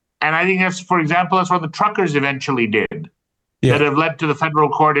 And I think that's, for example, that's what the truckers eventually did, that have led to the federal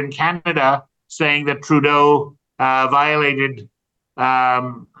court in Canada saying that Trudeau violated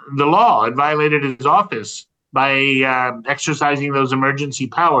the law and violated his office by exercising those emergency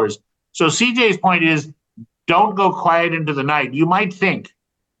powers. So CJ's point is, don't go quiet into the night. You might think,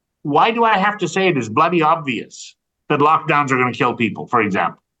 why do I have to say it? It's bloody obvious that lockdowns are going to kill people, for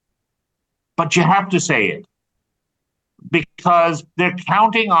example. But you have to say it, because they're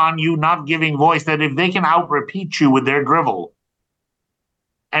counting on you not giving voice, that if they can out-repeat you with their drivel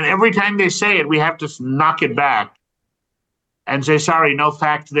And every time they say it, we have to knock it back and say, sorry, no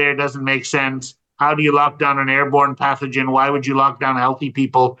fact there, doesn't make sense. How do you lock down an airborne pathogen? Why would you lock down healthy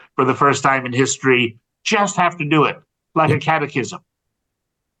people for the first time in history? Just have to do it, like a catechism.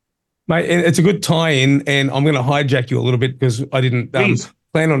 Mate, it's a good tie-in, and I'm going to hijack you a little bit because I didn't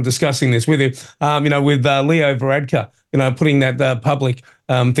plan on discussing this with you. With Leo Varadkar, putting that public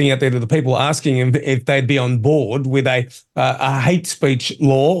thing out there to the people, asking him if they'd be on board with a hate speech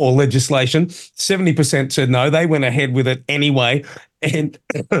law or legislation. 70% said no. They went ahead with it anyway. And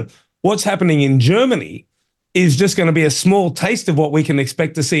what's happening in Germany is just going to be a small taste of what we can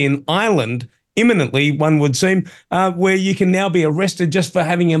expect to see in Ireland imminently, one would seem, where you can now be arrested just for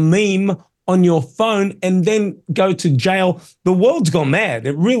having a meme on your phone and then go to jail. The world's gone mad.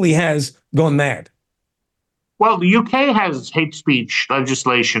 It really has gone mad. Well, the UK has hate speech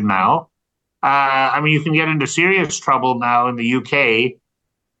legislation now. You can get into serious trouble now in the UK.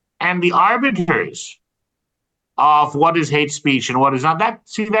 And the arbiters of what is hate speech and what is not,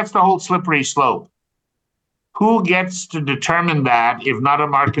 that's the whole slippery slope. Who gets to determine that if not a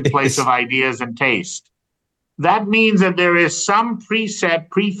marketplace of ideas and taste? That means that there is some preset,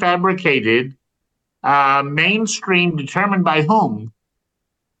 prefabricated, mainstream, determined by whom,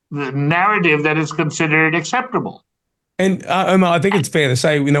 the narrative that is considered acceptable. And Omar, I think it's fair to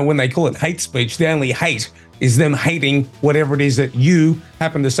say, when they call it hate speech, the only hate is them hating whatever it is that you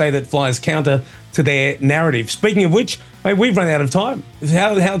happen to say that flies counter to their narrative. Speaking of which, mate, we've run out of time.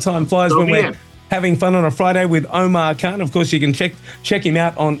 How time flies when we're having fun on a Friday with Omar Khan. Of course, you can check him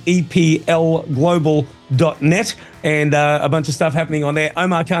out on eplglobal.net and a bunch of stuff happening on there.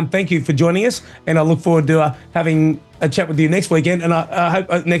 Omar Khan, thank you for joining us, and I look forward to having a chat with you next weekend. And I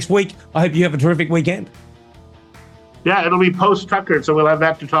hope next week, I hope you have a terrific weekend. Yeah, it'll be post-Tucker, so we'll have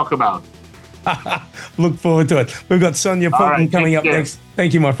that to talk about. Look forward to it. We've got Sonia Fulton coming up next.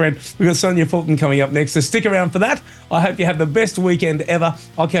 Thank you, my friend. We've got Sonia Fulton coming up next, so stick around for that. I hope you have the best weekend ever.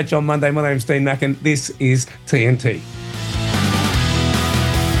 I'll catch you on Monday. My name's Dean Mackin. This is TNT.